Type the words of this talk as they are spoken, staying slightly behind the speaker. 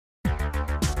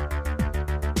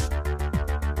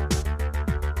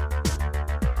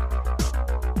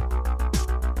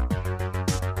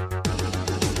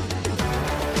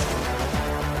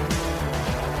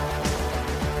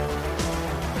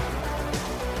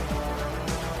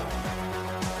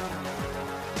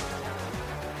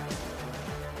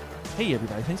Hey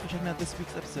everybody, thanks for checking out this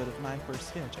week's episode of My First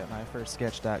Sketch at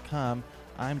myfirstsketch.com.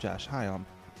 I'm Josh Hyam.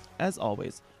 As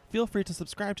always, feel free to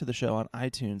subscribe to the show on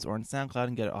iTunes or on SoundCloud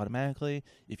and get it automatically.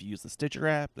 If you use the Stitcher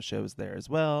app, the show is there as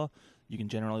well. You can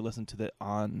generally listen to it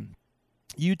on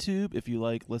YouTube if you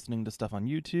like listening to stuff on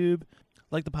YouTube.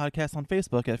 Like the podcast on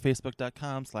Facebook at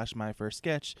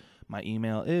facebook.com/myfirstsketch. My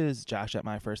email is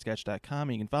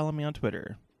josh@myfirstsketch.com. You can follow me on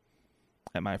Twitter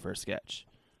at myfirstsketch.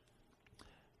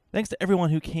 Thanks to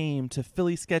everyone who came to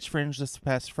Philly Sketch Fringe this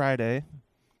past Friday.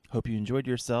 Hope you enjoyed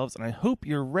yourselves, and I hope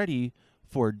you're ready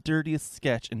for Dirtiest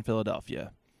Sketch in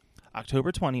Philadelphia.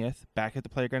 October 20th, back at the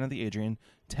Playground of the Adrian,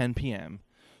 10 p.m.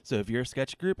 So if you're a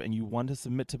sketch group and you want to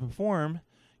submit to perform,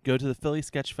 go to the Philly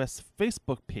Sketch Fest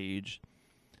Facebook page,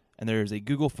 and there's a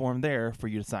Google form there for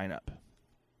you to sign up.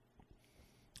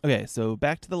 Okay, so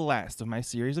back to the last of my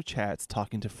series of chats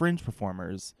talking to fringe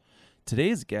performers.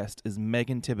 Today's guest is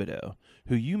Megan Thibodeau,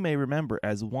 who you may remember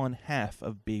as one half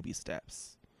of Baby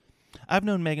Steps. I've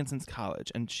known Megan since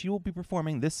college, and she will be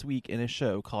performing this week in a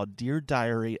show called Dear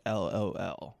Diary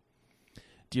LOL.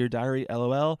 Dear Diary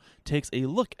LOL takes a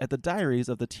look at the diaries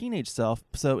of the teenage self,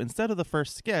 so instead of the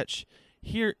first sketch,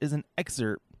 here is an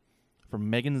excerpt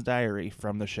from Megan's diary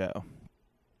from the show.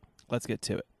 Let's get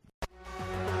to it.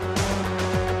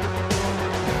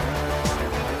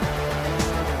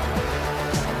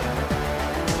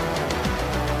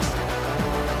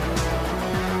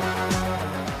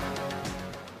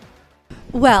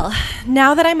 Well,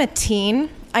 now that I'm a teen,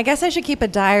 I guess I should keep a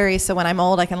diary so when I'm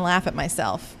old I can laugh at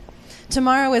myself.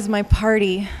 Tomorrow is my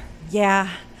party. Yeah,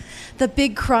 the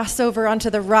big crossover onto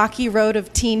the rocky road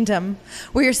of teendom,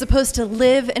 where you're supposed to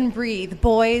live and breathe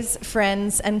boys,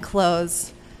 friends, and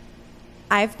clothes.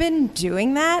 I've been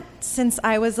doing that since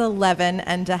I was 11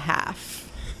 and a half.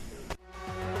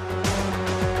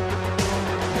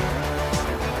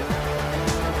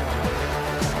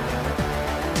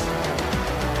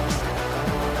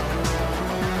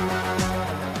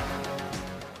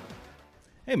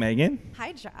 Hey, Megan.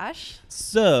 Hi, Josh.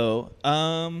 So,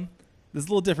 this is a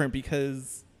little different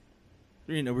because,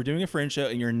 we're doing a fringe show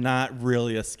and you're not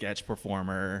really a sketch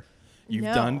performer. You've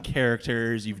done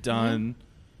characters, you've done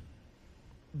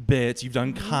bits, you've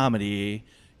done comedy.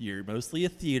 You're mostly a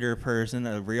theater person,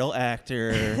 a real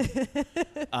actor.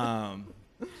 And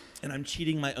I'm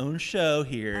cheating my own show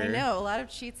here. I know, a lot of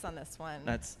cheats on this one.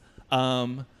 That's,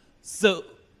 so...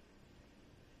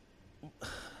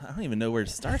 I don't even know where to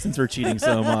start since we're cheating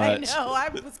so much. I know. I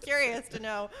was curious to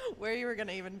know where you were going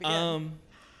to even begin.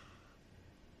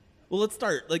 Well, let's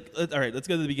start. All right, let's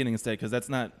go to the beginning instead, because that's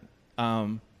not.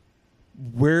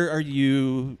 Where are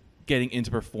you getting into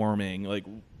performing? Like,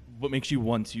 what makes you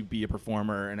want to be a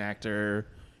performer, an actor,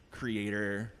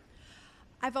 creator?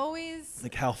 I've always...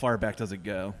 Like, how far back does it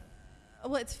go?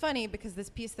 Well, it's funny because this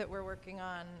piece that we're working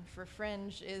on for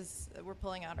Fringe is we're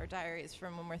pulling out our diaries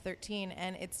from when we're 13,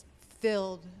 and it's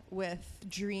filled with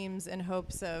dreams and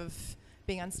hopes of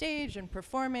being on stage and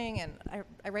performing, and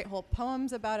I write whole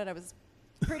poems about it. I was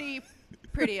pretty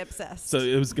obsessed. So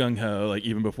it was gung-ho, like,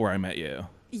 even before I met you.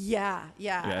 Yeah.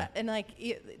 And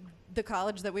the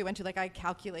college that we went to, like, I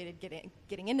calculated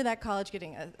getting into that college,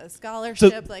 getting a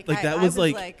scholarship.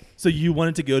 So, so you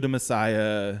wanted to go to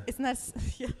Messiah. Isn't that...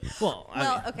 Yeah. Well,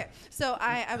 okay. So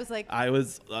I was like... I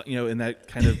was, in that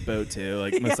kind of boat, too.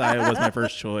 Like, Messiah was my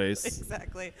first choice.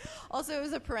 Exactly. Also, it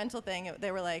was a parental thing.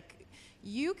 They were like,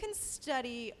 you can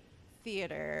study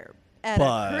theater at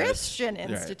a Christian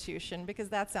institution because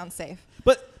that sounds safe.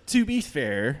 But to be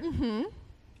fair,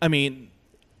 I mean...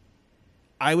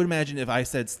 I would imagine if I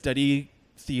said study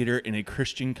theater in a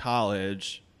Christian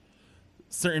college,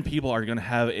 certain people are going to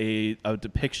have a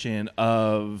depiction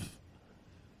of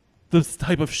this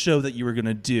type of show that you were going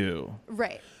to do.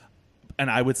 Right. And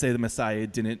I would say the Messiah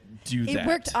didn't do that. It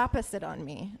worked opposite on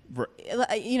me. Right.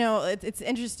 It's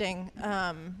interesting.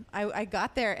 I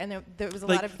got there and there was a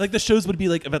lot of... Like the shows would be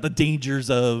like about the dangers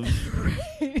of,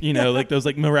 like those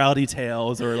like morality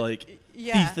tales or like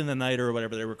Thief in the Night or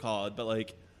whatever they were called. But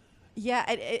like... Yeah,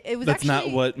 it was That's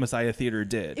actually... not what Messiah Theater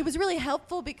did. It was really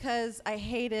helpful because I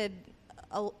hated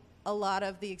a lot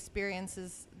of the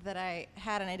experiences that I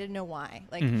had, and I didn't know why.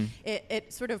 Like,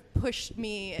 it sort of pushed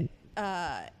me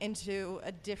into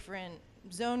a different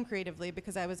zone creatively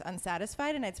because I was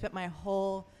unsatisfied, and I'd spent my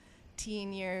whole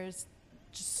teen years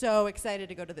just so excited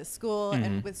to go to this school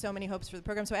and with so many hopes for the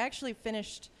program. So I actually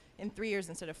finished in 3 years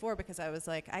instead of 4 because I was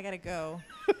like, I gotta go.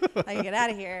 I gotta get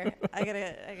out of here. I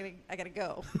gotta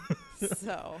go.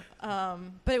 So,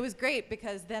 but it was great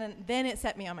because then it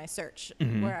set me on my search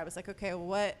where I was like, okay,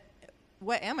 what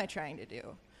am I trying to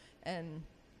do, and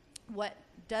what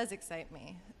does excite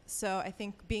me? So I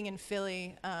think being in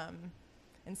Philly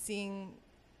and seeing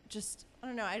just, I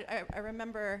don't know, I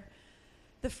remember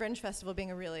the Fringe Festival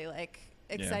being a really like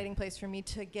exciting place for me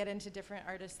to get into different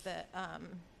artists that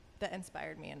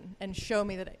inspired me and show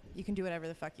me that you can do whatever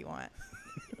the fuck you want.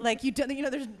 Like you don't,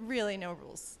 there's really no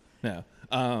rules. No.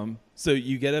 So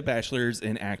you get a bachelor's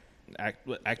in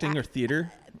acting or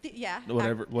theater?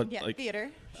 Whatever. Theater.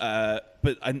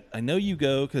 But I know you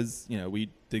go because, we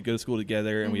did go to school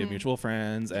together and we have mutual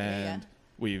friends and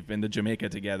we've been to Jamaica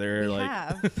together. We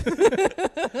have.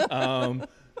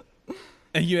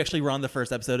 And you actually were on the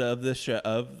first episode of the show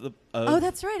oh,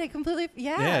 that's right. I completely.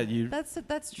 Yeah.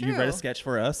 That's true. You read a sketch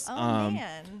for us. Oh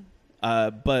man.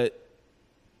 But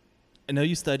I know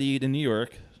you studied in New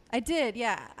York. I did.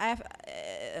 Yeah.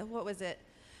 What was it?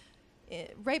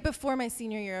 Right before my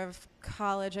senior year of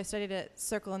college, I studied at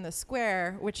Circle in the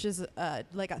Square, which is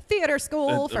like a theater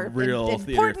school for real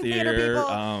important theater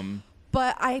people.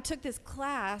 But I took this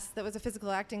class that was a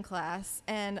physical acting class,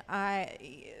 and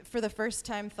I, for the first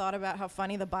time, thought about how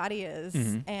funny the body is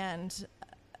and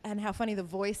how funny the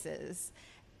voice is.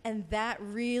 And that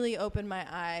really opened my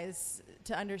eyes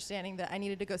to understanding that I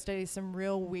needed to go study some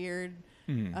real weird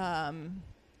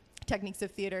techniques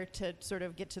of theater to sort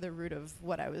of get to the root of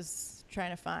what I was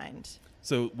trying to find.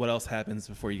 So what else happens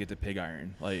before you get to Pig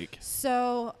Iron?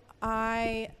 So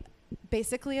I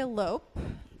basically elope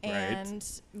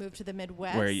and moved to the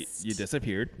Midwest. Where you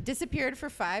disappeared. Disappeared for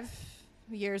 5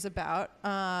 years about.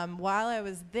 While I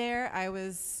was there, I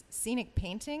was scenic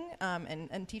painting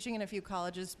and teaching in a few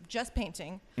colleges, just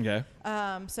painting. Okay.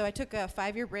 So I took a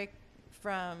 5-year break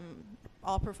from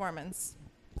all performance.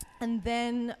 And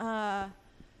then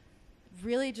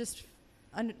really just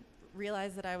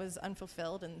realized that I was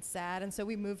unfulfilled and sad. And so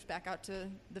we moved back out to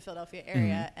the Philadelphia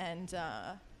area, and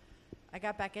I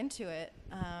got back into it.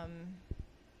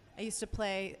 I used to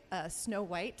play Snow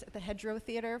White at the Hedgerow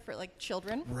Theater for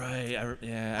children. Right. I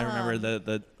remember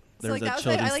there was a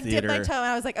children's I theater. dipped my toe and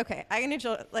I was like, okay, I can do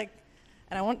children,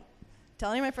 and I won't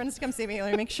tell any of my friends to come see me.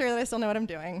 Let me make sure that I still know what I'm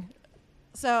doing.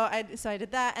 So I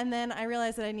did that, and then I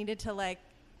realized that I needed to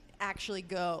actually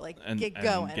go, get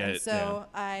going. So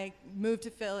I moved to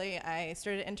Philly. I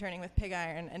started interning with Pig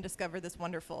Iron and discovered this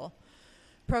wonderful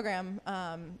program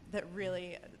that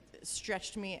really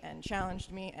stretched me and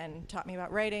challenged me and taught me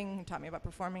about writing, taught me about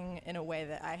performing in a way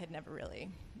that I had never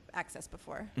really accessed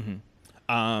before.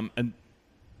 And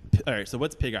all right, so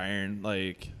what's Pig Iron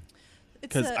like?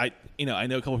 Because I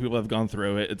know a couple people have gone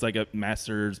through it. It's like a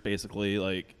master's, basically,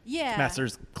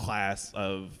 master's class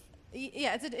of.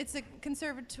 Yeah, it's a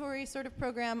conservatory sort of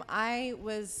program. I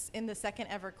was in the second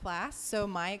ever class, so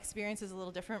my experience is a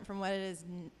little different from what it is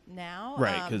now.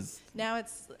 Right, because now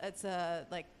it's a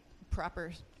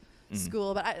proper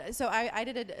school, but I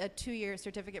did a 2-year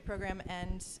certificate program,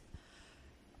 and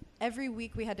every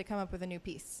week we had to come up with a new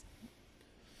piece.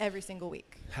 Every single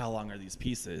week. How long are these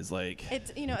pieces?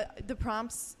 It's the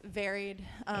prompts varied,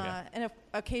 and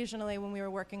occasionally when we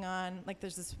were working on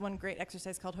there's this one great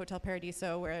exercise called Hotel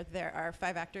Paradiso where there are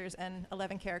 5 actors and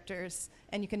 11 characters,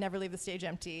 and you can never leave the stage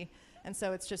empty, and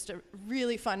so it's just a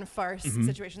really fun farce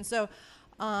situation. So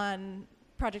on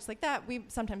projects like that, we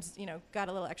sometimes got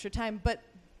a little extra time, but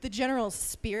the general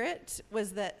spirit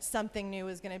was that something new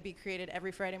was going to be created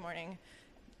every Friday morning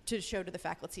to show to the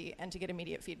faculty and to get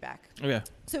immediate feedback. Okay.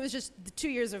 So it was just the 2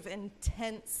 years of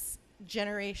intense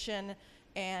generation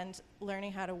and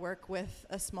learning how to work with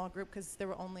a small group, because there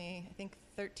were only, I think,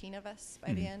 13 of us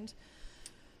by the end.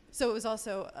 So it was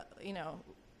also,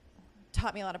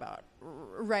 taught me a lot about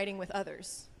writing with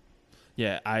others.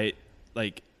 Yeah, I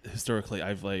historically,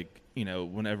 I've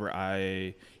whenever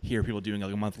I hear people doing a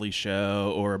monthly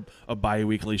show or a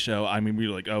bi-weekly show, we're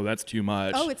like, oh, that's too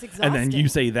much. Oh, it's exhausting. And then you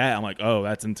say that, I'm like, oh,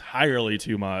 that's entirely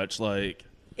too much.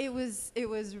 It was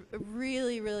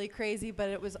really, really crazy, but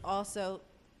it was also,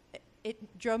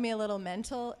 it drove me a little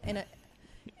mental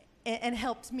and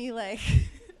helped me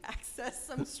access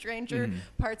some stranger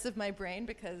parts of my brain,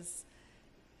 because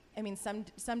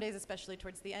some days, especially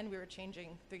towards the end, we were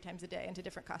changing 3 times a day into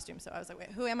different costumes. So I was like, wait,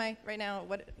 who am I right now?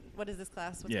 What is this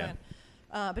class? What's going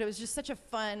on? But it was just such a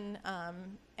fun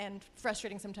and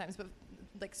frustrating sometimes,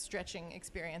 but stretching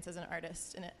experience as an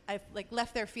artist. And I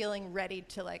left there feeling ready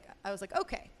to I was like,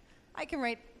 okay, I can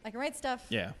write stuff.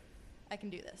 Yeah. I can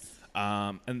do this.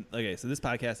 And okay, so this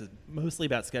podcast is mostly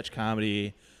about sketch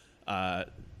comedy.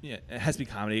 It has to be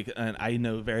comedy, and I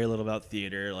know very little about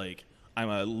theater. I'm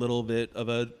a little bit of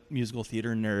a musical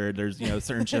theater nerd. There's,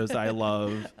 certain shows that I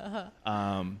love.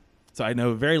 So I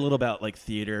know very little about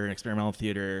theater and experimental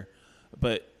theater.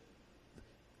 But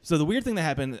so the weird thing that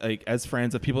happened, as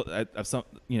friends of people,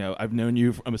 I've known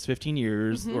you for almost 15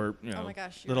 years, or oh my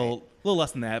gosh, little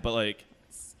less than that. But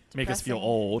make us feel Depressing.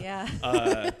 old.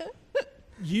 Yeah.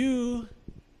 You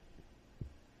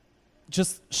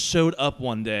just showed up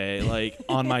one day, like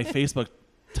on my Facebook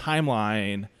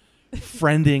timeline,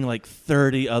 friending like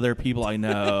 30 other people I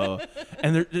know,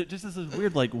 and there just is this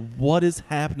weird like, what is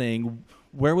happening?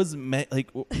 Where was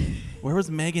where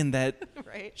was Megan that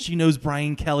Right. she knows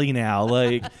Brian Kelly now?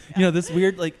 Like, you know, this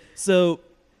weird like so.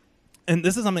 And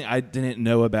this is something I didn't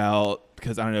know about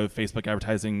because I don't know if Facebook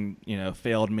advertising, you know,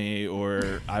 failed me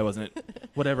or I wasn't,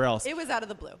 whatever else. It was out of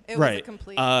the blue. It Right. was a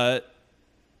complete.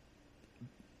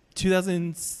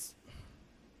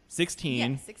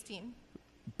 2016, yeah, 16.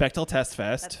 Bechtel Test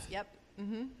Fest, Yep.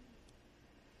 Mm-hmm.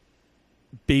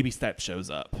 Baby Steps shows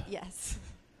up. Yes.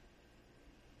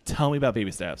 Tell me about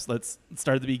Baby Steps. Let's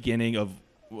start at the beginning of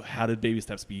how did Baby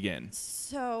Steps begin?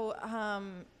 So,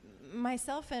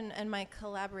 myself and my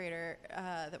collaborator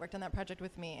that worked on that project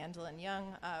with me, Andelyn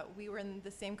Young, we were in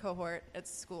the same cohort at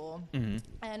school. Mm-hmm.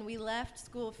 And we left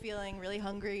school feeling really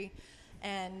hungry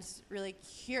and really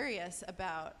curious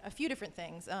about a few different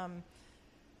things.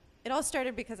 It all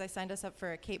started because I signed us up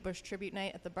for a Kate Bush tribute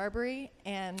night at the Barbary.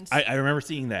 And I remember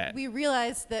seeing that. we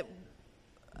realized that,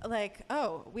 like,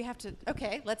 oh, we have to,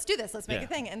 okay, let's do this. Let's make Yeah. a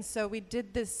thing. And so we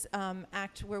did this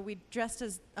act where we dressed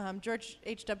as George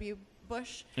H.W.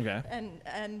 Bush Okay.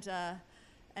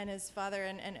 and his father,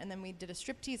 and then we did a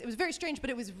striptease. It was very strange,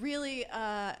 but it was really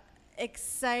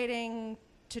exciting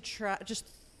to try, just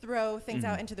throw things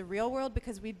out into the real world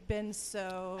because we'd been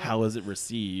so How was it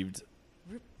received?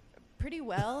 pretty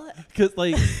well. Because,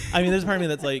 like, I mean, there's part of me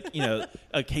that's like, you know,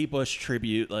 a Kate Bush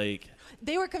tribute, like,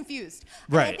 They were confused.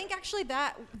 Right. And I think actually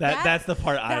that's the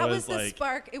part I was the like.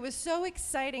 spark. It was so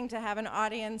exciting to have an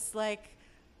audience like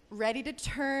ready to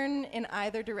turn in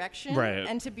either direction, Right.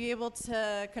 and to be able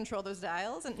to control those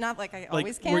dials. And not like I like,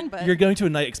 always can, but you're going to a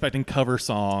night expecting cover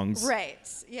songs. right.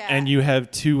 Yeah. And you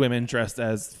have two women dressed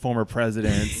as former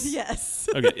presidents. yes.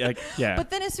 Okay, like, yeah.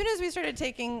 But then as soon as we started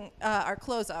taking our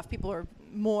clothes off, people were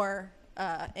more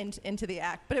into the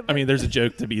act. But I mean, there's a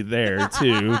joke to be there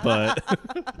too, but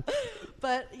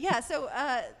But yeah, so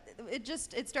it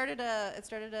started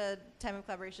a time of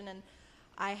collaboration, and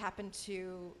I happened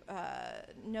to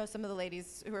know some of the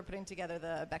ladies who were putting together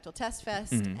the Bechtel Test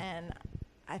Fest, and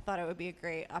I thought it would be a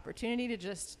great opportunity to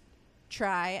just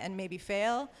try and maybe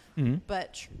fail,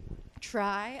 but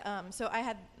try. So I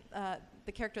had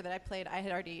the character that I played, I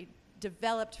had already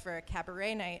developed for a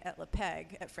cabaret night at Le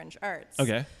Peg at French Arts.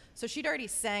 okay. So she'd already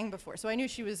sang before, so I knew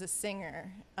she was a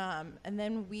singer. And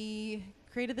then we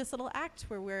created this little act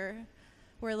where we're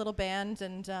a little band,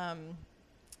 and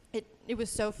it was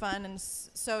so fun and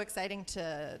so exciting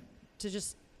to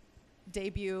just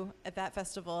debut at that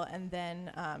festival. And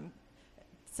then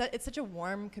so it's such a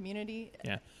warm community.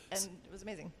 Yeah. And it was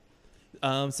amazing.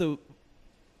 So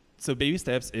Baby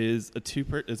Steps is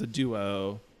a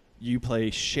duo. You play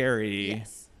Sherry.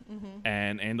 Yes.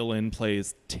 And Andelyn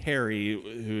plays Terry,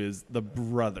 who is the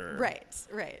brother.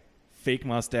 Right. Fake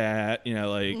mustache, you know,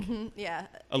 like Yeah.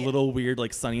 a little weird,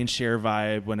 like Sonny and Cher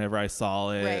vibe. Whenever I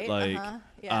saw it, Right, like,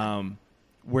 yeah.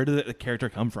 Where did the character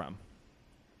come from?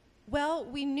 Well,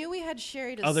 we knew we had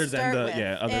Sherry to Other start than with.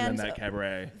 other than and that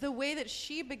cabaret. the way that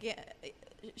she began,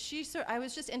 I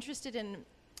was just interested in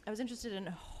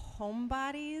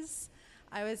homebodies.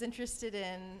 I was interested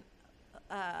in,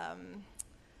 I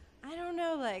don't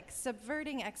know, like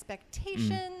subverting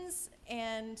expectations.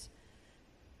 And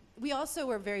we also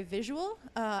were very visual.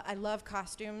 I love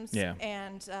costumes. Yeah.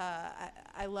 And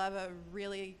I love a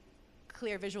really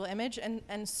clear visual image.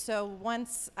 And so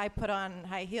once I put on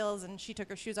high heels and she took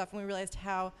her shoes off and we realized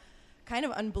how kind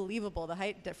of unbelievable the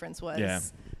height difference was, Yeah.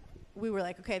 we were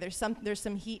like, okay, there's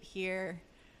some heat here.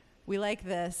 We like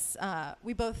this.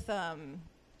 We both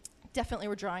definitely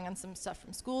were drawing on some stuff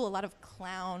from school, a lot of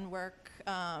clown work.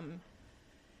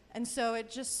 And so it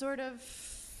just sort of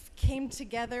came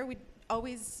together. We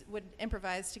always would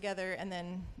improvise together and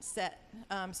then set.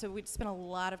 So we'd spent a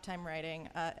lot of time writing.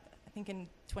 I think in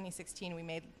 2016 we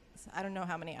made, I don't know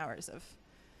how many hours of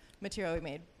material we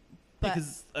made. But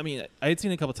Because, I mean, I had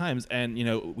seen it a couple times, and, you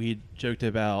know, we joked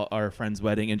about our friend's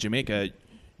wedding in Jamaica.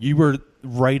 You were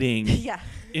writing yeah.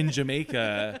 in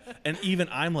Jamaica, and even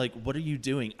I'm like, what are you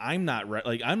doing? I'm not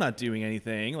I'm not doing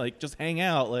anything. Like, just hang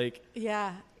out. Like,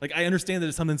 Yeah. I understand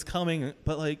that something's coming,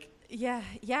 but like, Yeah.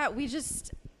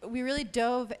 We really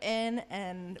dove in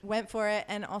and went for it,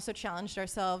 and also challenged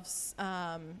ourselves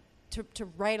to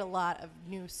write a lot of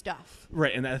new stuff.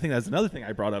 right. And I think that's another thing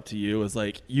I brought up to you was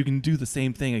like, you can do the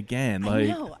same thing again. Like,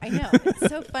 I know. It's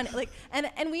so funny. Like, and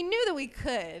we knew that we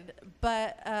could,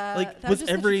 but like that was was just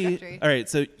the every trajectory. all right.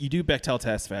 So you do Bechtel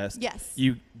Test Fest. Yes.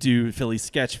 You do Philly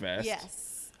Sketch Fest.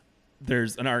 Yes.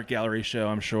 there's an art gallery show,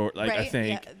 I'm sure. Like, right? I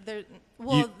think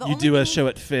you do a show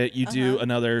at FIT. You do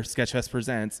another Sketchfest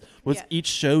Presents. Was each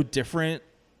show different?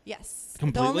 Yes.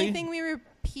 Completely? The only thing we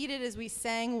repeated is we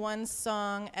sang one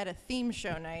song at a theme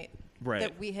show night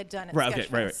that we had done at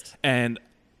Sketchfest. Right. And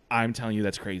I'm telling you,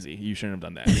 that's crazy. You shouldn't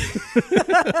have done that.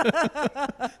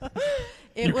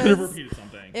 You could have repeated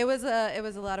something. It was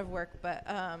a lot of work, but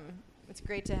it's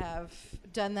great to have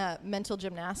done that mental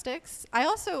gymnastics. I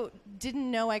also didn't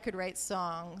know I could write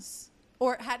songs,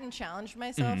 or hadn't challenged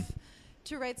myself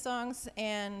to write songs,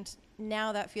 and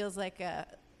now that feels like a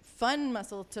fun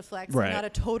muscle to flex, and not a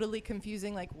totally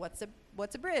confusing, like, what's a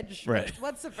bridge,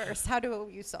 what's a verse, how do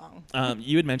you song.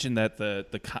 You had mentioned that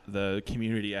the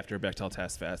community after Bechtel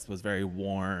Test Fest was very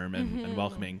warm and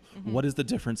welcoming. What is the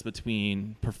difference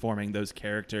between performing those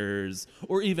characters,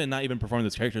 or even not even performing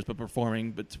those characters, but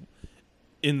performing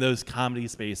in those comedy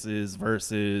spaces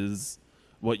versus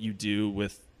what you do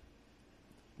with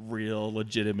real,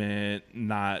 legitimate,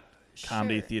 not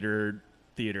comedy theater?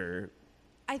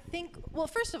 I think, well,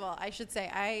 first of all, I should say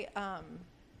I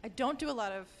don't do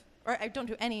I don't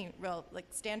do any real, like,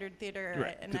 standard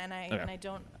theater, and I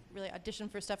don't really audition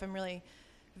for stuff. I'm really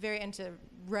very into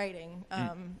writing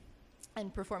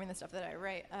and performing the stuff that I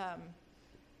write.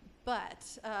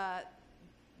 But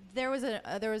there was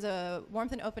a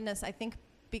warmth and openness, I think,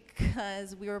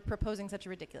 because we were proposing such a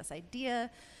ridiculous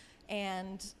idea,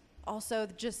 and also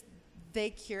just they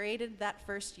curated that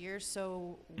first year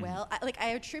so well. I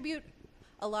attribute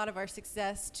a lot of our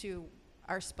success to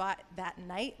our spot that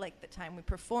night, like the time we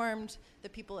performed, the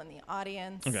people in the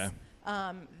audience. Okay.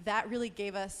 That really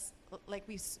gave us, like,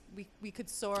 we could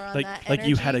soar on that energy. Like,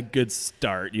 you had a good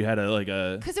start. You had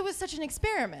because it was such an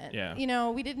experiment. Yeah. You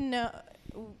know, we didn't know,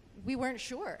 we weren't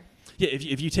sure. Yeah,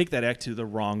 if you take that act to the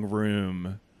wrong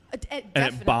room and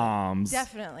it bombs.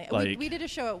 Definitely. Like, we did a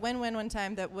show at Win one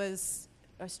time that was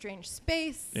a strange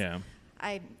space. Yeah.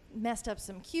 I messed up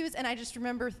some cues, and I just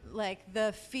remember, like,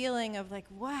 the feeling of, like,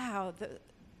 wow,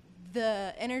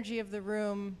 the energy of the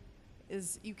room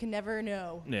is, you can never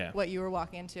know what you were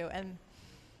walking into, and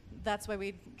that's why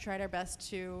we tried our best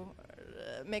to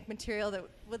make material that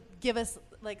would give us,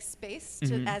 like, space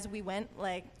to, as we went,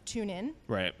 like, tune in.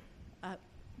 Right.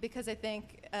 Because I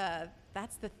think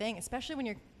that's the thing, especially when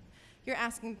you're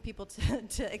asking people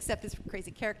to accept this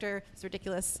crazy character, this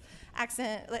ridiculous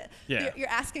accent. You're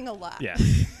asking a lot. Yeah.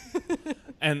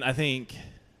 And I think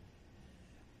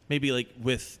maybe, like,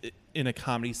 in a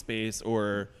comedy space,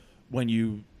 or when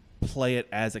you play it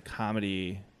as a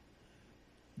comedy,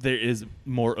 there is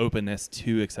more openness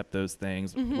to accept those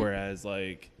things. Whereas,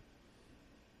 like,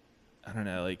 I don't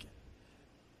know, like,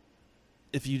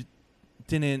 if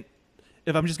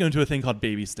I'm just going to a thing called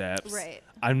Baby Steps, right,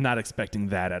 I'm not expecting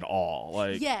that at all.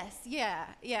 Like, yes, yeah.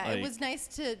 Like, it was nice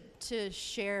to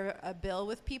share a bill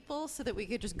with people so that we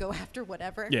could just go after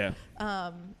whatever. Yeah.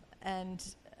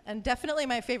 And definitely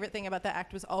my favorite thing about that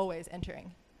act was always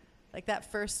entering, like,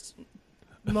 that first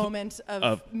moment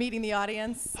of meeting the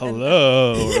audience.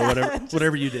 Hello, or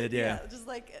whatever you did. Yeah. Just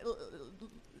like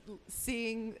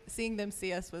seeing them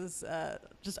see us was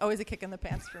just always a kick in the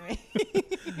pants for me.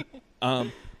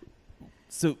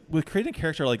 So with creating a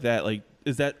character like that, like,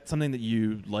 is that something that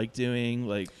you like doing?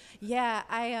 Like, yeah,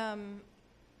 I'm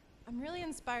really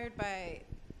inspired by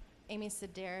Amy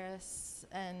Sedaris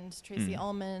and Tracy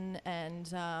Ullman and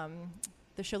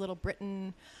the show Little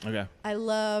Britain. Okay. I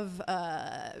love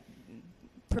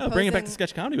bring it back to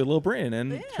sketch comedy with Little Britain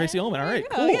and Tracy Ullman. All right,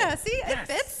 cool. Yeah, see, it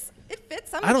fits. It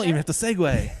fits. I don't even have to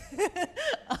segue.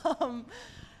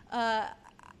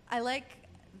 I like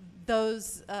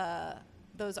those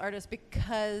artists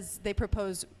because they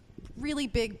propose really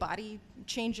big body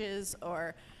changes,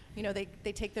 or, you know, they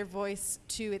take their voice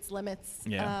to its limits.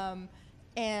 Yeah.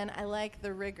 And I like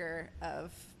the rigor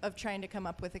of trying to come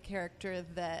up with a character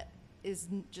that is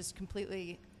just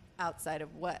completely outside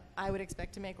of what I would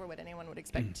expect to make, or what anyone would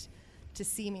expect to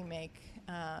see me make.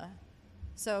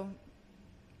 So,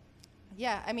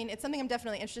 yeah, I mean, it's something I'm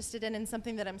definitely interested in, and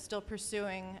something that I'm still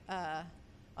pursuing.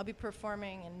 I'll be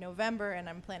performing in November, and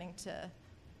I'm planning to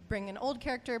bring an old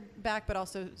character back, but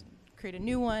also create a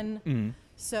new one.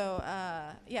 So,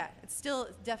 yeah, it's still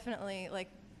definitely, like,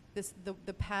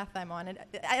 the path I'm on, and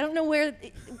I don't know where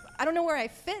I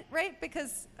fit, right?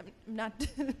 Because I'm not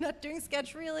doing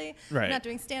sketch really, right. I'm not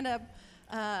doing stand up,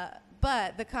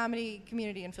 but the comedy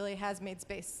community in Philly has made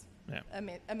space,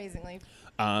 amazingly.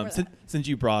 Since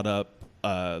you brought up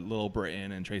Little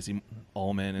Britain and Tracy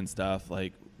Ullman and stuff,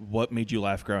 like, what made you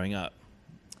laugh growing up?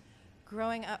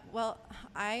 Growing up, well,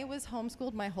 I was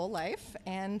homeschooled my whole life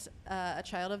and a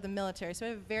child of the military, so I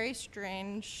have a very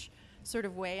strange sort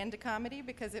of way into comedy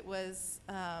because it was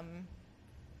I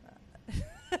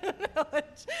don't know,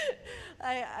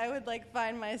 I would like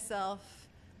find myself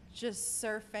just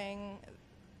surfing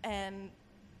and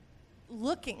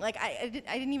looking like I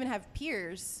didn't even have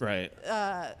peers right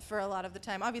for a lot of the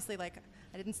time. Obviously, like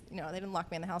I didn't, they didn't lock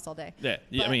me in the house all day. Yeah,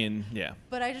 but, I mean, yeah.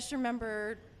 But I just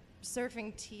remember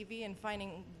surfing TV and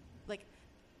finding like,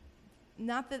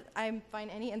 not that I find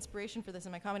any inspiration for this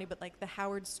in my comedy, but like the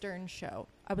Howard Stern show.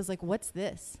 I was like, what's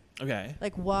this? Okay.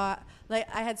 Like what? Like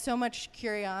I had so much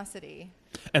curiosity.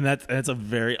 And that's a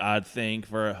very odd thing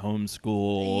for a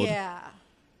homeschooled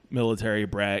military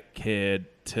brat kid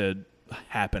to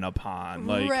happen upon.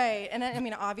 Like, right. And I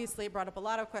mean, obviously it brought up a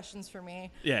lot of questions for me.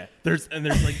 Yeah. There's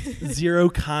like zero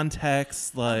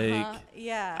context. Like,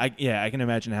 I can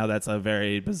imagine how that's a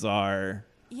very bizarre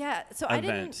so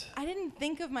event. I didn't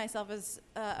think of myself as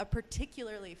a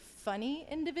particularly funny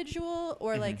individual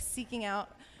or like seeking out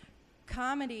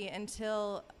comedy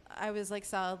until I was like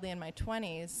solidly in my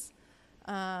 20s.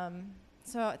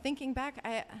 So thinking back,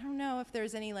 I don't know if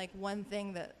there's any like one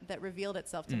thing that revealed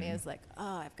itself to me as like,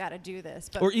 oh, I've got to do this.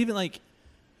 But or even like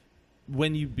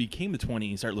when you became the 20,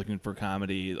 you start looking for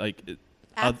comedy. Like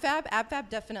AbFab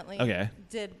definitely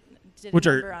did which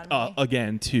a are on me.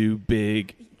 Again, two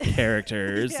big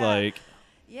characters. I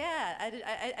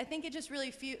think it just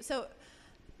really so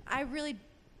I really,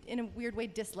 in a weird way,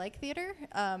 dislike theater.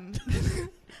 Kind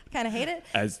of hate it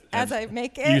as I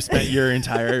make it. You spent your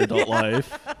entire adult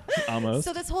life almost.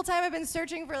 So this whole time I've been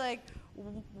searching for like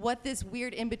what this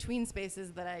weird in between space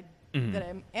is that I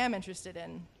am interested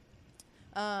in.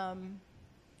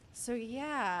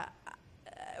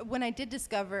 When I did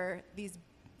discover these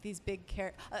big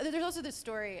characters, there's also this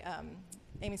story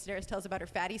Amy Sedaris tells about her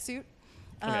fatty suit,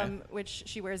 which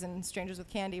she wears in Strangers with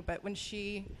Candy. But when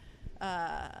she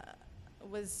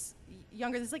was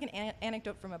younger, this is like an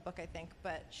anecdote from a book, I think,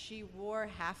 but she wore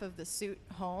half of the suit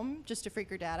home just to freak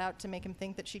her dad out, to make him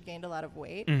think that she'd gained a lot of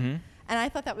weight. And I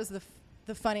thought that was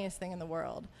the funniest thing in the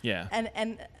world. Yeah.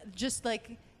 And just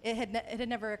like it had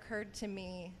never occurred to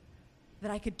me that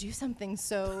I could do something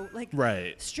so like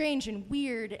strange and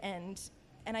weird, and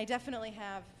I definitely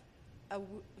have a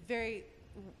very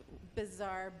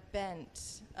bizarre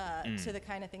bent to the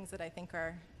kind of things that I think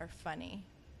are funny.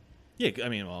 Yeah, I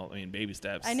mean, Baby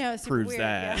Steps. I know, proves weird,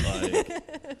 that.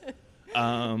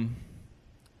 Like,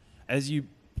 as you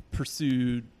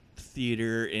pursued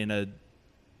theater in a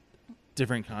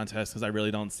different context, because I really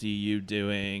don't see you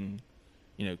doing,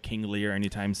 King Lear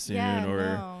anytime soon,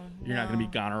 you're not going to be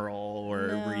Goneril or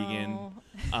Regan.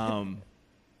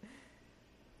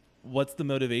 What's the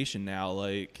motivation now,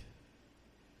 like,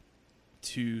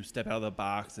 to step out of the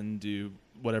box and do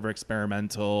whatever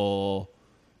experimental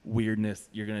weirdness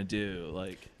you're gonna do?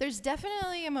 Like, there's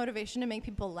definitely a motivation to make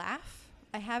people laugh.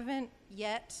 I haven't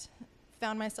yet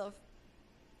found myself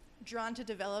drawn to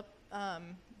develop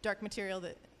dark material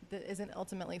that isn't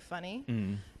ultimately funny.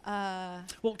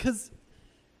 Well, because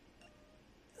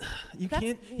you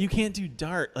can't do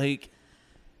dark. Like,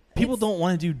 people don't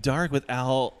want to do dark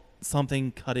without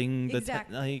something cutting the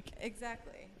exactly.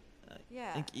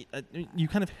 Yeah. You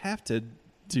kind of have to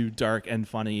do dark and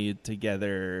funny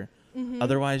together.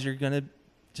 Otherwise, you're gonna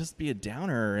just be a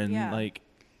downer and like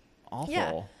awful.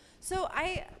 Yeah. So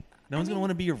no one's gonna want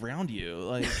to be around you.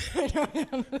 Like,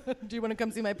 do you want to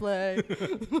come see my play?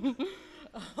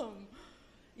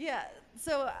 Yeah.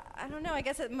 So I don't know. I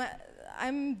guess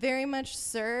I'm very much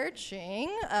searching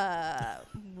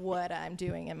what I'm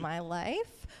doing in my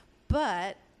life,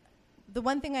 but the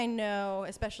one thing I know,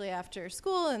 especially after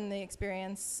school and the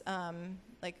experience,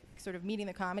 like sort of meeting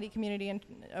the comedy community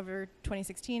over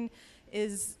 2016,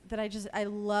 is that I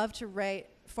love to write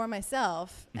for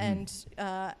myself, and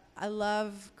I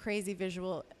love crazy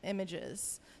visual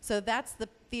images. So that's the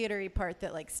theater-y part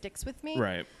that like sticks with me.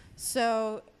 Right.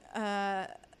 So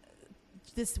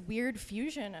this weird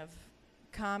fusion of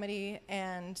comedy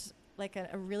and like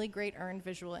a really great earned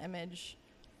visual image,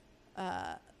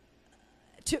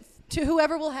 to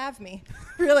whoever will have me,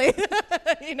 really,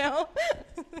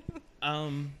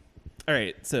 All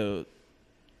right, so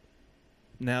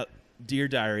now Dear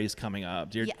Diary is coming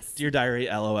up. Dear Diary,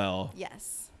 LOL.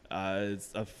 Yes.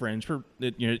 It's a Fringe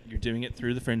you're doing it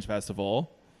through the Fringe Festival.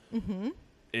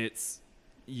 It's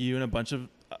you and a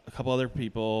couple other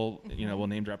people. We'll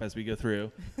name drop as we go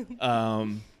through.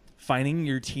 Finding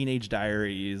your teenage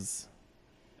diaries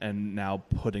and now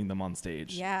putting them on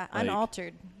stage. Yeah, like,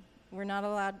 unaltered. We're not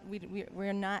allowed.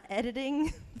 We're not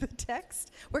editing the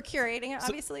text. We're curating it,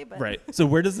 obviously, but right. So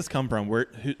where does this come from? Where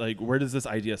does this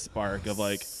idea spark of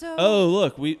oh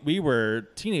look, we were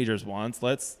teenagers once.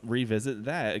 Let's revisit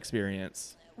that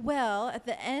experience. Well, at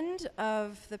the end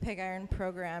of the Pig Iron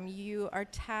program, you are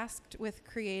tasked with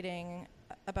creating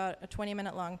about a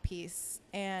 20-minute long piece,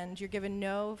 and you're given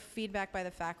no feedback by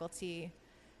the faculty,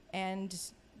 and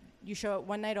you show it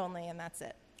one night only, and that's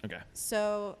it. Okay.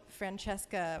 So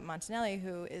Francesca Montanelli,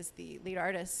 who is the lead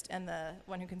artist and the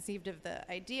one who conceived of the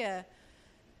idea,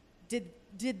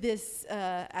 did this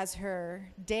as her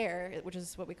dare, which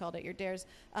is what we called it, your dares,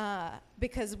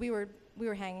 because we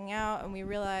were hanging out and we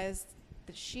realized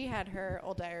that she had her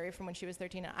old diary from when she was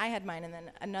 13 and I had mine, and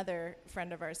then another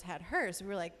friend of ours had hers. So we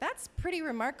were like, that's pretty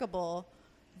remarkable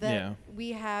that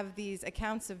we have these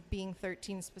accounts of being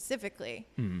 13 specifically.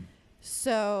 Mm.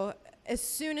 So as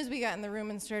soon as we got in the room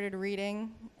and started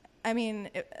reading, I mean,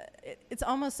 it's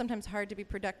almost sometimes hard to be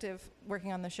productive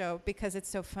working on the show because it's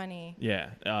so funny.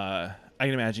 Yeah, I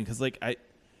can imagine because I've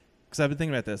been thinking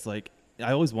about this. Like,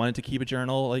 I always wanted to keep a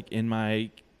journal like in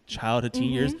my childhood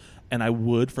teen years, and I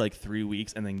would for like 3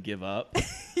 weeks and then give up.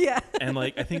 Yeah. And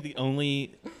like I think the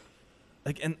only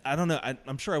and I don't know,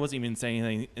 I'm sure I wasn't even saying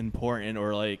anything important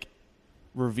or like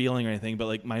revealing or anything, but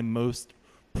like my most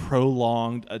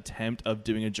prolonged attempt of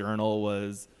doing a journal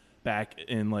was back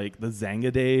in like the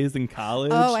Zanga days in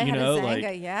college. Oh, I had know, a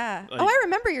Zanga, yeah. I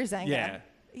remember your Zanga. Yeah.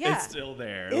 Yeah. It's still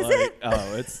there. Is like, it?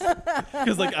 Oh, it's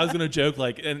because like I was gonna joke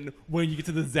like, and when you get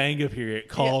to the Zanga period,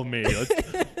 call me.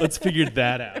 Let's figure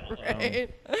that out. Right.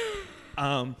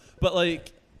 But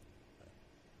like,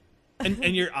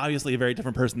 and you're obviously a very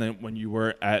different person than when you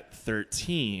were at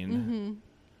 13. Mm-hmm.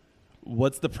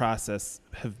 What's the process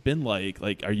have been like?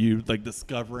 Like, are you like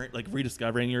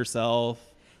rediscovering yourself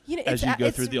as you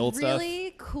go through the old stuff? It's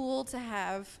really cool to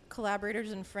have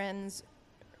collaborators and friends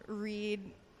read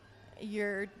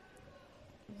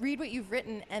what you've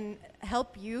written and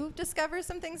help you discover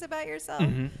some things about yourself.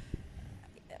 Mm-hmm.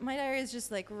 My diary is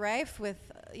just like rife with,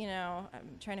 I'm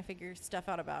trying to figure stuff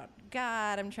out about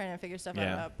God. I'm trying to figure stuff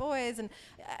out about boys. And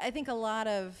I think a lot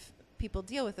of people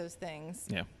deal with those things.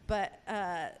 Yeah. But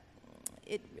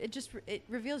it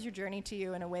reveals your journey to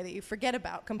you in a way that you forget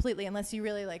about completely unless you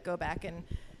really like go back and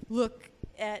look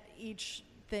at each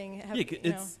thing.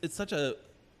 It's such a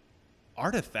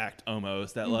artifact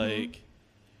almost that like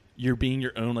you're being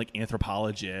your own like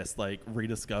anthropologist, like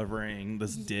rediscovering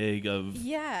this dig of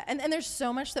and there's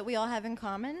so much that we all have in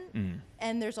common,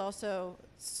 and there's also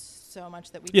so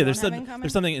much that we don't have in common.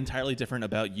 There's something entirely different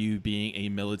about you being a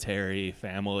military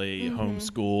family,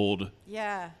 homeschooled,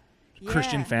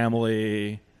 Christian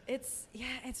family. It's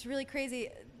really crazy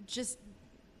just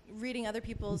reading other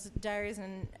people's diaries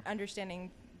and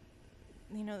understanding.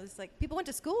 It's like people went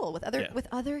to school with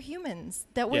other humans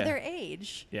that were their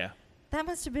age. Yeah. That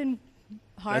must have been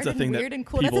hard and weird and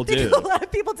cool. That's a thing a lot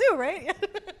of people do, right?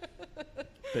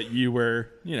 That you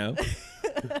were,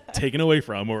 taken away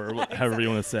from, or however you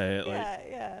want to say it.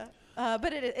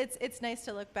 But it's nice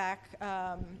to look back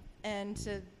and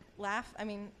to laugh. I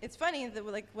mean, it's funny that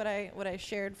like what I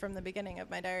shared from the beginning of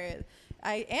my diary.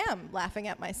 I am laughing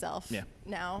at myself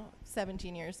now,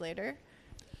 17 years later.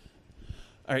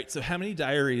 All right, so how many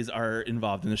diaries are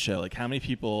involved in the show? Like, how many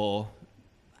people?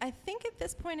 I think at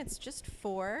this point it's just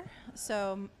 4.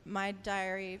 So my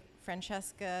diary,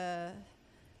 Francesca,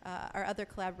 our other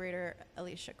collaborator,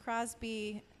 Alicia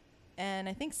Crosby, and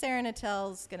I think Sarah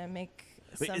Nattel's going to make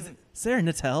some... Is it Sarah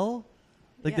Nattel?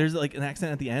 Like, there's, like, an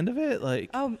accent at the end of it?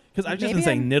 Like, because I've just been maybe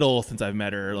saying Nittle since I've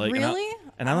met her. Like, really?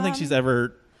 And I don't think she's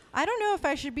ever... I don't know if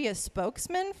I should be a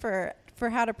spokesman for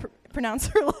how to pronounce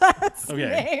her last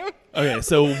name. Okay,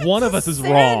 so one of us is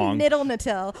Sarah wrong. Nittle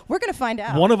Nattel. We're going to find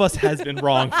out. One of us has been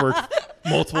wrong for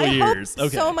multiple years. I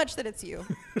hope so much that it's you.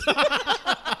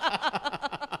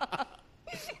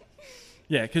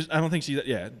 Yeah, because I don't think she's...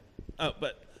 Yeah.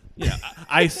 But,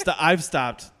 I've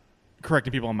stopped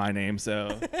correcting people on my name,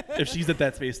 so if she's at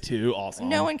that space too, awesome.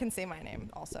 No one can say my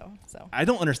name also, so. I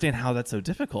don't understand how that's so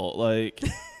difficult. Like...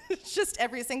 It's just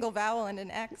every single vowel and an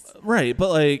X. Right,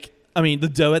 but like... I mean, the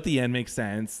dough at the end makes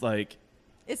sense. Like,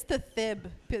 it's the thib.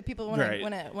 People want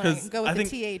to go with the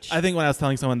TH. I think when I was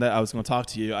telling someone that I was going to talk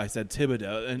to you, I said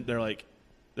Thibodeau, and they're like,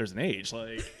 "There's an H."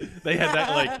 Like, they had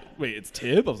that. Like, wait, it's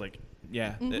Tib? I was like,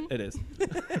 "Yeah, it is."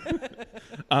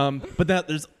 But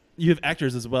that you have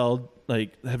actors as well,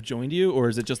 like, have joined you, or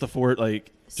is it just the 4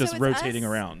 like just rotating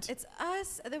around? It's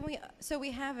us. Then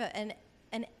we have an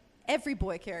every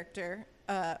boy character.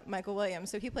 Michael Williams,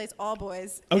 so he plays all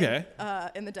boys in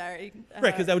the diary.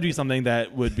 Right, because that would be something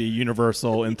that would be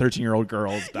universal in 13-year-old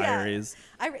girls' diaries.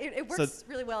 It works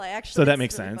really well. So that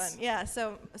makes sense. Fun. Yeah,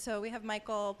 so we have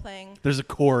Michael playing... There's a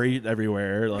Corey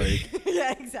everywhere. Like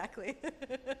yeah, exactly.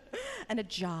 And a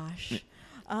Josh.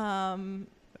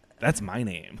 That's my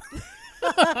name.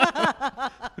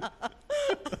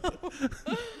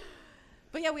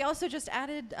 But yeah, we also just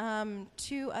added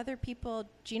 2 other people,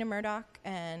 Gina Murdoch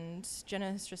and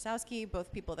Jenna Strasowski,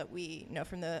 both people that we know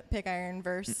from the Pig Iron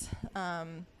verse.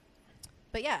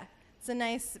 But yeah, it's a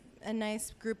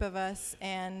nice group of us,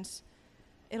 and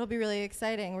it'll be really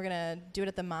exciting. We're gonna do it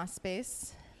at the Moss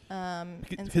Space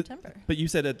in September. But you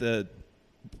said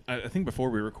I think before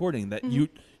we were recording that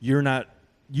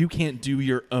you can't do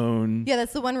your own. Yeah,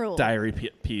 that's the one rule. Diary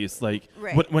piece. Like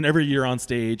right. Whenever you're on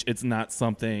stage, it's not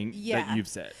something that you've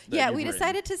said. Yeah, we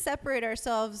decided to separate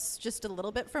ourselves just a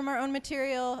little bit from our own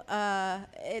material.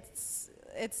 It's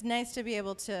nice to be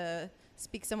able to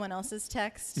speak someone else's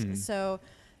text, so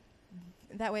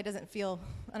that way it doesn't feel.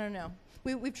 I don't know.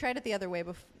 We've tried it the other way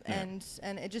before, and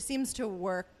it just seems to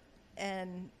work.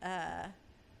 And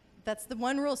that's the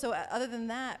one rule. So other than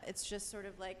that, it's just sort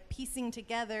of like piecing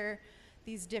together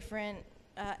these different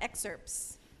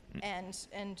excerpts and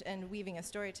weaving a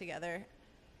story together.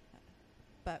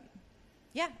 But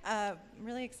yeah, I'm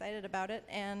really excited about it,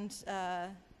 and it's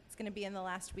going to be in the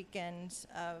last weekend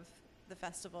of the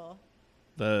festival.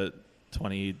 The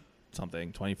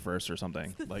 21st or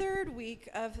something. It's the third week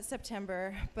of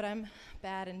September, but I'm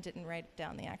bad and didn't write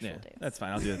down the actual dates. That's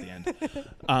fine. I'll do it at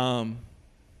the end.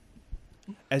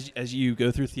 As you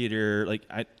go through theater, like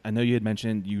I know you had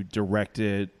mentioned you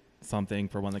directed something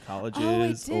for one of the colleges. Oh,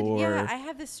 I did. Yeah, I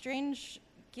have this strange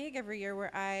gig every year where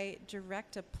I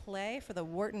direct a play for the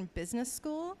Wharton Business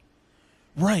School.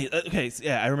 Right. Okay. So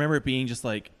yeah, I remember it being just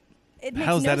like,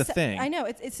 how's that a thing? I know.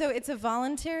 It's a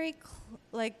voluntary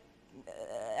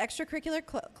extracurricular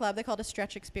club. They call it a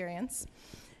Stretch Experience,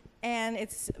 and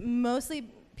it's mostly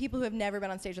people who have never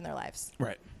been on stage in their lives.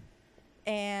 Right.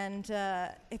 And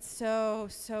it's so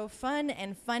fun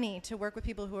and funny to work with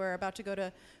people who are about to go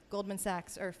to Goldman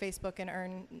Sachs or Facebook and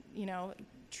earn,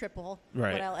 triple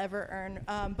what I'll ever earn.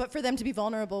 But for them to be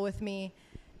vulnerable with me,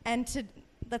 and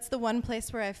that's the one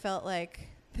place where I felt like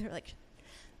they're like,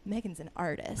 Megan's an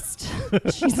artist.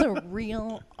 She's a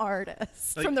real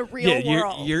artist from the real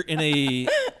world. You're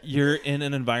in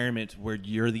an environment where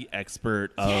you're the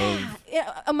expert of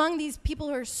among these people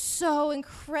who are so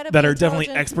incredibly that are definitely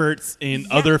experts in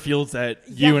other fields that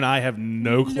you and I have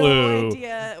no clue. No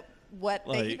idea what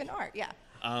they even are. Yeah.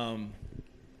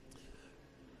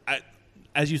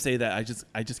 As you say that,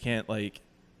 I just can't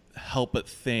help but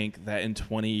think that in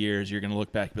 20 years you're gonna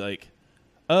look back and be like,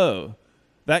 oh,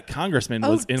 that congressman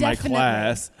was in my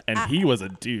class, and he was a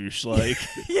douche.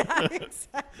 Yeah,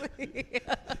 exactly.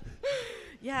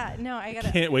 Yeah, no, I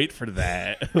can't wait for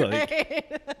that.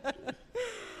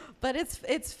 But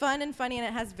it's fun and funny, and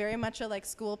it has very much a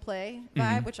school play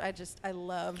vibe, which I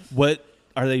love. What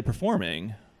are they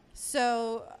performing?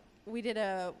 So we did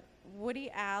a Woody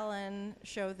Allen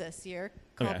show this year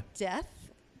called Death.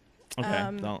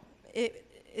 Okay. It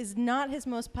is not his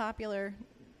most popular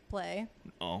play.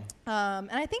 Oh.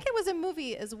 And I think it was a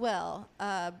movie as well,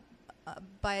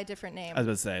 by a different name. I was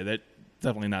about to say that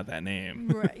definitely not that name.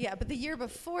 Right, yeah, but the year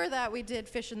before that we did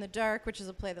Fish in the Dark, which is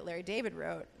a play that Larry David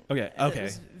wrote. Okay.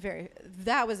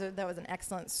 That was an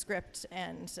excellent script,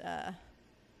 and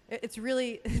it's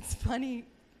funny.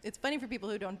 It's funny for people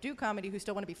who don't do comedy who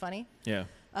still want to be funny. Yeah.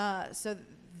 So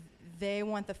they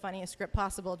want the funniest script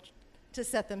possible to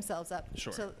set themselves up.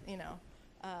 Sure. So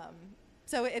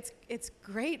so it's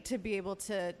great to be able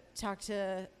to talk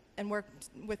to and work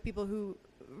with people who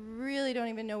really don't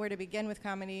even know where to begin with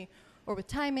comedy or with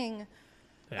timing.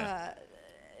 Yeah.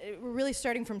 We're really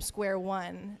starting from square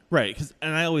one. Right.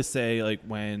 And I always say,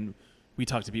 when we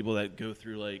talk to people that go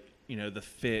through, the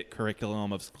fit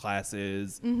curriculum of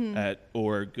classes at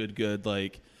or good,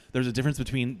 there's a difference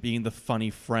between being the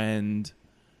funny friend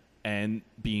and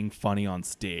being funny on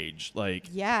stage.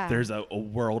 There's a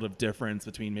world of difference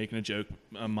between making a joke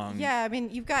among... Yeah, I mean,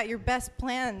 you've got your best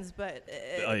plans, but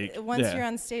once you're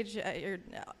on stage, you're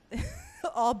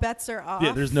all bets are off.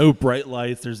 Yeah, there's no bright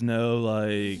lights. There's no,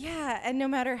 Yeah, and no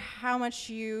matter how much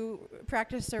you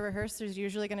practice or rehearse, there's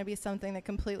usually going to be something that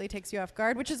completely takes you off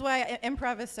guard, which is why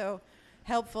improv is so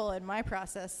helpful in my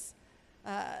process,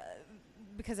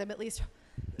 because I'm at least...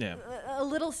 Yeah. A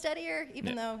little steadier,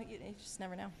 even though you just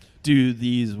never know. Do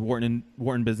these Wharton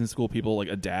Business School people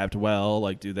adapt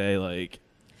well? Do they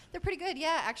They're pretty good.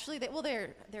 Yeah, actually,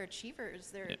 they're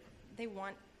achievers. They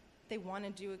want to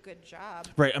do a good job.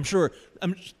 Right. I'm sure.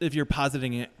 If you're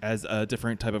positing it as a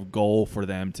different type of goal for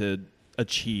them to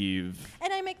achieve.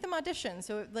 And I make them audition,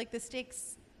 so the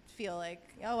stakes feel I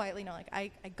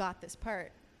got this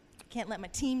part. Can't let my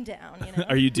team down.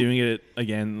 Are you doing it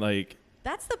again?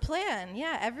 That's the plan.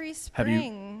 Yeah, every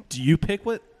spring. Do you pick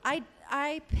what? I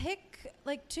I pick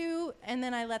like 2, and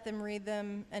then I let them read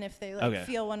them, and if they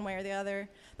feel one way or the other.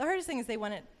 The hardest thing is I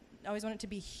always want it to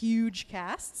be huge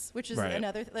casts, which is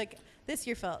another like this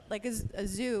year felt like a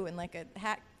zoo and like a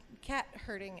cat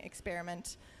herding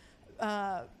experiment,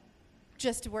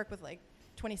 just to work with like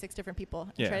 26 different people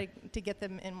and try to get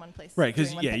them in one place. Right,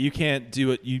 because you can't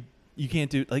do it. You can't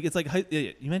do like it's like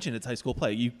you mentioned it's high school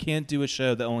play. You can't do a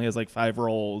show that only has like 5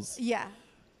 roles. Yeah.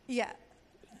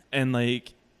 And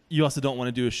like you also don't want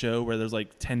to do a show where there's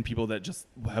like 10 people that just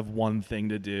have one thing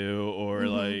to do, or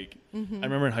like I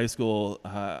remember in high school,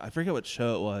 I forget what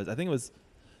show it was. I think it was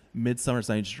Midsummer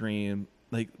Night's Dream.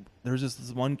 Like there was just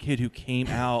this one kid who came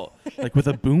out like with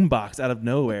a boombox out of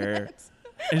nowhere.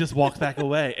 And just walked back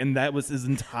away, and that was his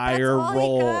entire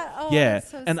role.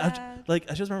 That's so and sad. I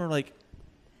just remember like,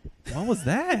 what was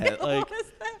that? Like, what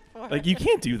was that for? Like you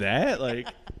can't do that. Like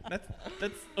that's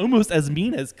almost as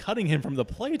mean as cutting him from the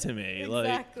play to me.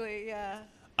 Exactly. Yeah.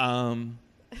 I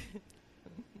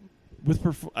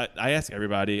ask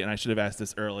everybody, and I should have asked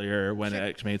this earlier when it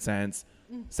actually made sense.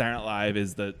 Saturday Night Live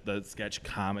is the sketch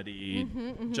comedy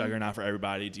juggernaut for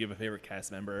everybody. Do you have a favorite cast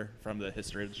member from the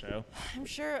history of the show? I'm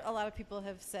sure a lot of people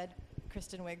have said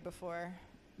Kristen Wiig before,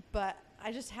 but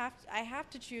I have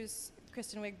to choose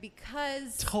Kristen Wiig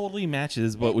because totally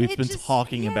matches what we've been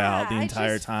talking about the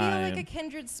entire time. I feel like a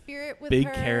kindred spirit with big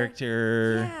her.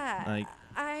 character. Yeah, like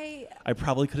I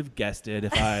probably could have guessed it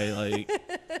if I like.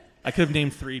 I could have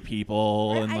named 3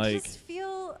 people I just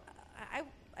feel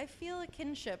I feel a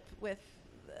kinship with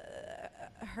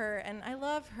her, and I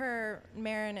love her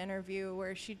Maron interview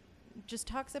where she just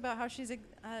talks about how she's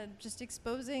just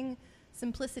exposing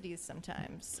simplicities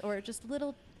sometimes, or just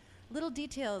little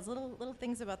details, little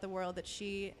things about the world that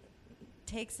she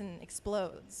takes and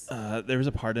explodes. There was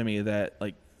a part of me that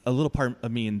like a little part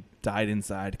of me died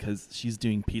inside because she's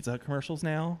doing Pizza Hut commercials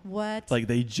now. What? Like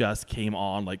they just came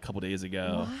on like a couple days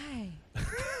ago. Why?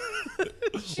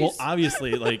 Well,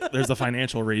 obviously, like there's a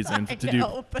financial reason to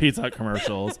do Pizza Hut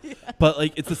commercials, Yeah. But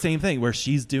like it's the same thing where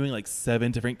she's doing like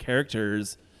 7 different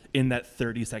characters in that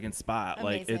 30-second spot.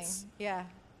 Amazing. Like it's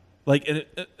like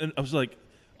and I was like,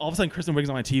 all of a sudden Kristen Wiig's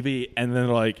on my TV, and then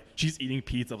like she's eating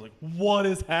pizza. I was like, what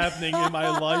is happening in my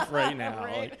life right now?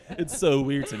 Right. Like it's so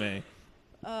weird to me.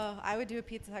 I would do a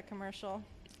Pizza Hut commercial.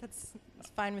 That's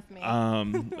fine with me.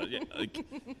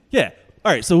 Yeah.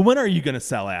 All right. So when are you gonna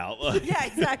sell out? Yeah,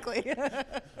 exactly.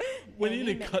 We need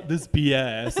to cut this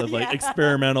BS of like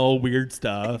experimental weird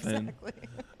stuff. Exactly.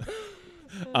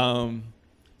 And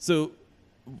so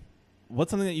what's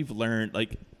something that you've learned?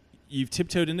 Like you've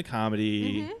tiptoed into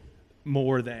comedy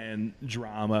more than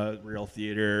drama, real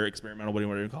theater, experimental,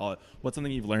 whatever you call it. What's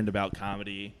something you've learned about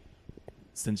comedy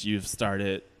since you've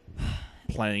started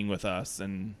playing with us?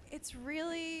 And it's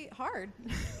really hard.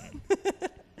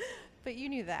 But you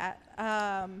knew that.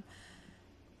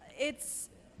 It's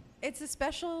a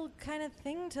special kind of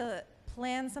thing to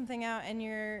plan something out in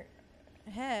your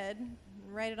head,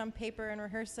 write it on paper and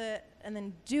rehearse it, and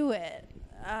then do it.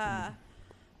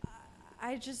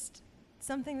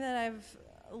 Something that I've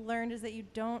learned is that you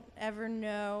don't ever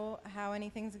know how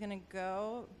anything's going to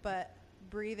go, but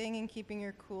breathing and keeping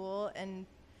your cool and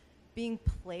being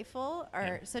playful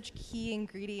are such key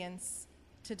ingredients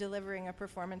to delivering a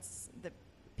performance that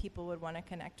people would want to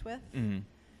connect with. And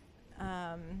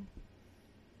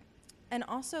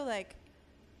also like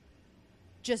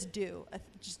just do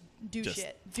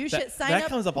shit. Shit. Sign up. That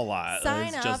comes up a lot.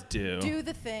 Sign up. Just do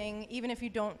the thing, even if you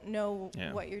don't know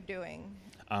what you're doing.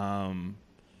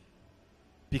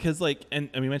 Because like, and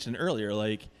we mentioned earlier,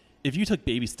 like if you took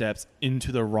baby steps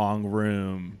into the wrong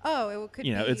room, it could.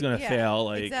 It's gonna fail.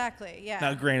 Like exactly. Yeah.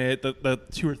 Now, granted, the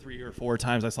 2 or 3 or 4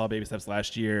 times I saw baby steps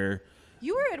last year.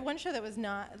 You were at one show that was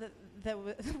not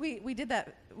we did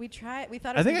that. We thought it was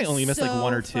I think I only missed like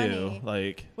 1 or 2. funny.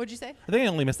 Like what'd you say? I think I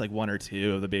only missed like 1 or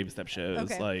 2 of the baby step shows.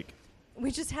 Okay. Like we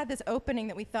just had this opening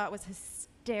that we thought was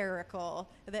hysterical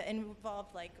that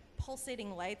involved like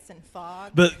pulsating lights and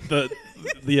fog. The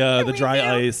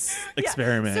dry ice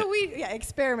experiment. So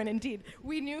experiment indeed.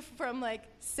 We knew from like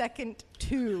second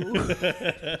 2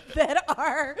 that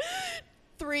our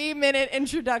 3-minute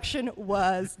introduction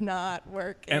was not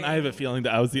working. And I have a feeling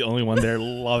that I was the only one there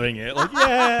loving it. Like,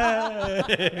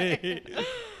 yay!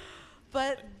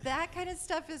 But that kind of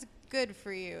stuff is good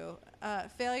for you.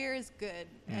 Failure is good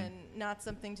and not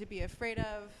something to be afraid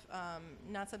of,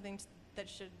 not something that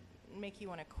should make you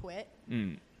want to quit.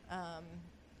 And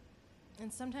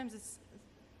sometimes it's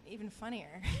even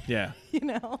funnier. Yeah.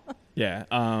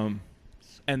 Yeah.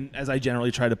 And as I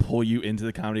generally try to pull you into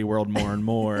the comedy world more and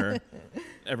more,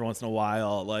 every once in a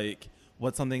while, like,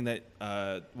 what's something that,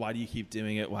 why do you keep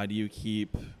doing it? Why do you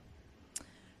keep,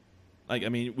 Like, I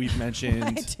mean, we've mentioned.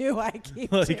 I do. I keep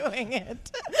doing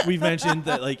it. We've mentioned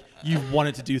that, like, you've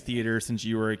wanted to do theater since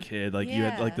you were a kid. Like, you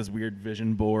had, Yeah. like, this weird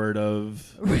vision board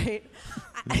of. Right.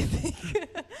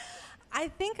 I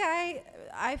think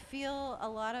I feel a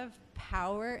lot of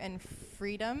power and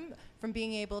freedom from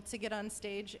being able to get on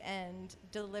stage and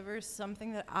deliver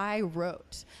something that I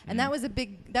wrote. And that was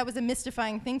a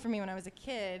mystifying thing for me when I was a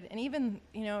kid, and even,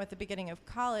 you know, at the beginning of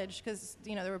college, because,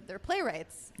 you know, there were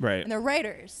playwrights, Right. and they're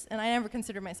writers, and I never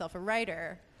considered myself a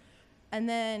writer. And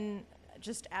then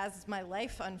just as my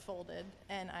life unfolded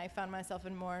and I found myself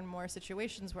in more and more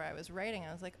situations where I was writing,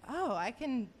 I was like, oh, I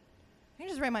can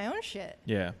just write my own shit.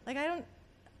 Yeah. Like, I don't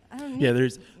need. Yeah,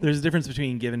 there's a difference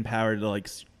between giving power to, like,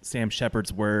 Sam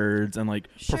Shepard's words and, like,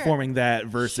 Sure. performing that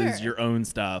versus Sure. your own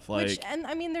stuff. Like, And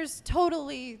I mean, there's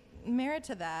totally merit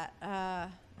to that.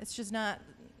 It's just not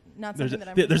there's something that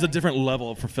I'm there's a doing. different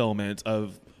level of fulfillment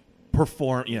of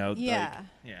perform. You know. Yeah.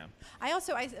 Like,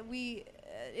 yeah. We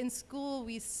in school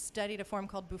we studied a form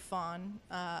called Buffon,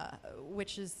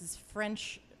 which is this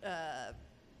French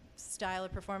style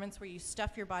of performance where you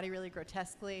stuff your body really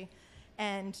grotesquely,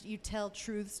 and you tell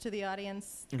truths to the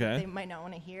audience that Okay. they might not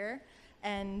want to hear.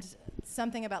 And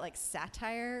something about, like,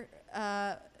 satire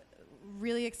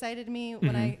really excited me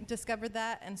when I discovered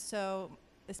that. And so,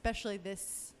 especially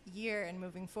this year and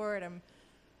moving forward,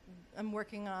 I'm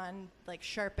working on, like,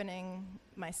 sharpening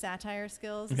my satire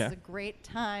skills. Okay. This is a great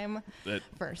time It-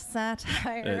 for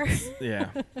satire. yeah.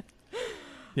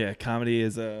 Yeah. Comedy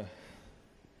is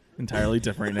entirely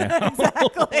different now.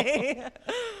 Exactly.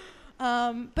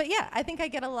 But yeah, I think I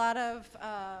get a lot of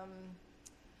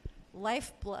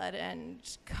lifeblood and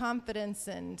confidence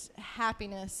and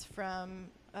happiness from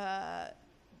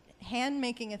hand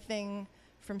making a thing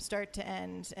from start to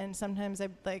end. And sometimes I,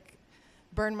 like,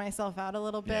 burn myself out a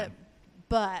little bit,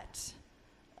 but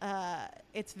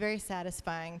it's very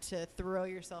satisfying to throw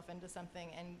yourself into something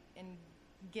and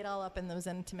get all up in those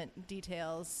intimate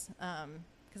details,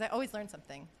 because I always learn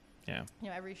something. Yeah. You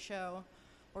know, every show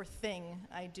or thing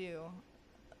I do,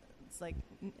 it's like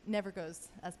never goes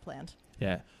as planned.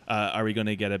 Yeah. Are we going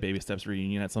to get a Baby Steps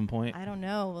reunion at some point? I don't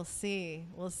know. We'll see.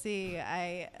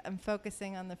 I'm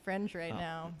focusing on the Fringe right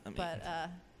now, I mean- but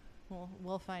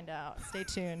we'll find out. Stay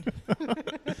tuned.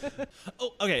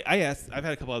 Oh, okay. I've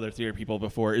had a couple other theater people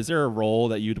before. Is there a role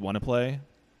that you'd want to play?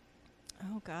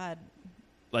 Oh God.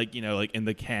 Like, you know, like in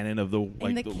the canon of the, like,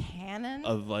 In the canon?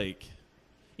 of, like,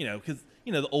 you know, because,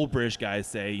 you know, the old British guys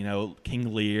say, you know,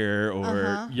 King Lear, or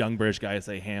Uh-huh. young British guys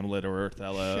say Hamlet or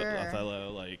Sure.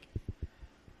 Othello, like.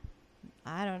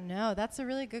 I don't know. That's a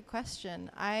really good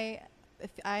question.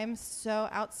 I'm so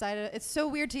outside of. It's so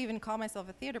weird to even call myself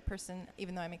a theater person,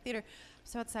 even though I make theater. I'm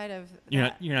so outside of. You're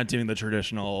not doing the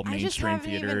traditional I just mainstream haven't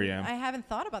theater, even, I haven't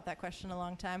thought about that question in a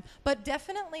long time. But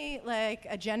definitely, like,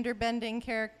 a gender bending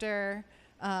character,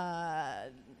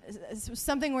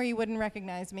 something where you wouldn't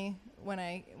recognize me when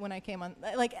I came on.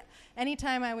 Like,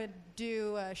 anytime I would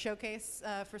do a showcase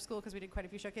for school, because we did quite a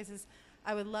few showcases,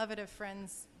 I would love it if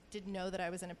friends didn't know that I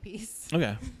was in a piece.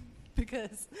 Okay.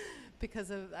 because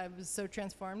I was so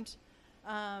transformed.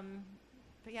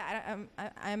 But yeah,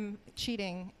 I'm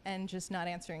cheating and just not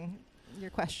answering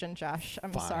your question, Josh.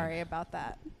 I'm Fine. sorry about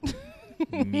that.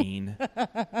 Mean.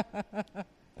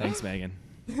 Thanks, Megan.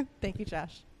 Thank you,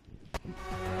 Josh.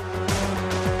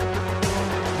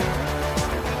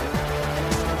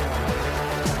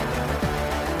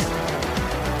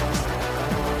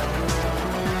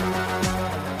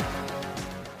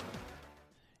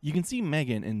 You can see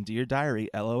Megan in Dear Diary,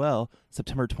 LOL,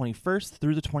 September 21st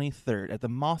through the 23rd at the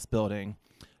Moss Building,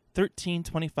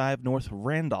 1325 North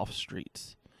Randolph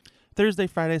Street. Thursday,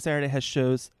 Friday, Saturday has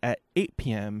shows at 8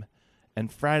 p.m.,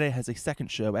 and Friday has a second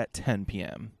show at 10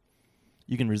 p.m.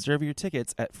 You can reserve your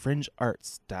tickets at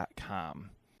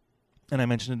fringearts.com. And I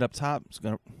mentioned it up top, so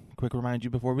going to quick remind you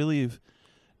before we leave.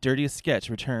 Dirtiest Sketch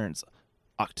returns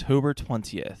October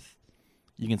 20th.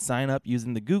 You can sign up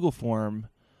using the Google form,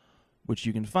 which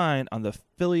you can find on the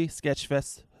Philly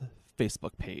Sketchfest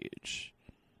Facebook page.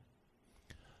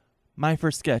 My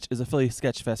First Sketch is a Philly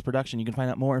Sketchfest production. You can find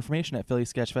out more information at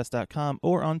phillysketchfest.com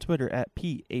or on Twitter at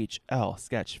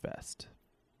PHLSketchfest.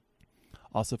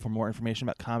 Also, for more information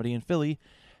about comedy in Philly,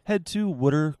 head to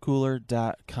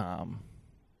watercooler.com.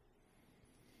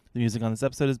 The music on this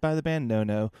episode is by the band No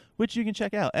No, which you can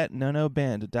check out at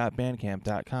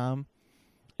nonoband.bandcamp.com.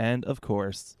 And, of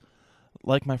course,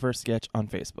 like My First Sketch on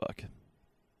Facebook.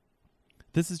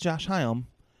 This is Josh Hyam.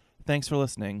 Thanks for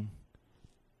listening.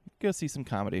 Go see some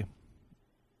comedy.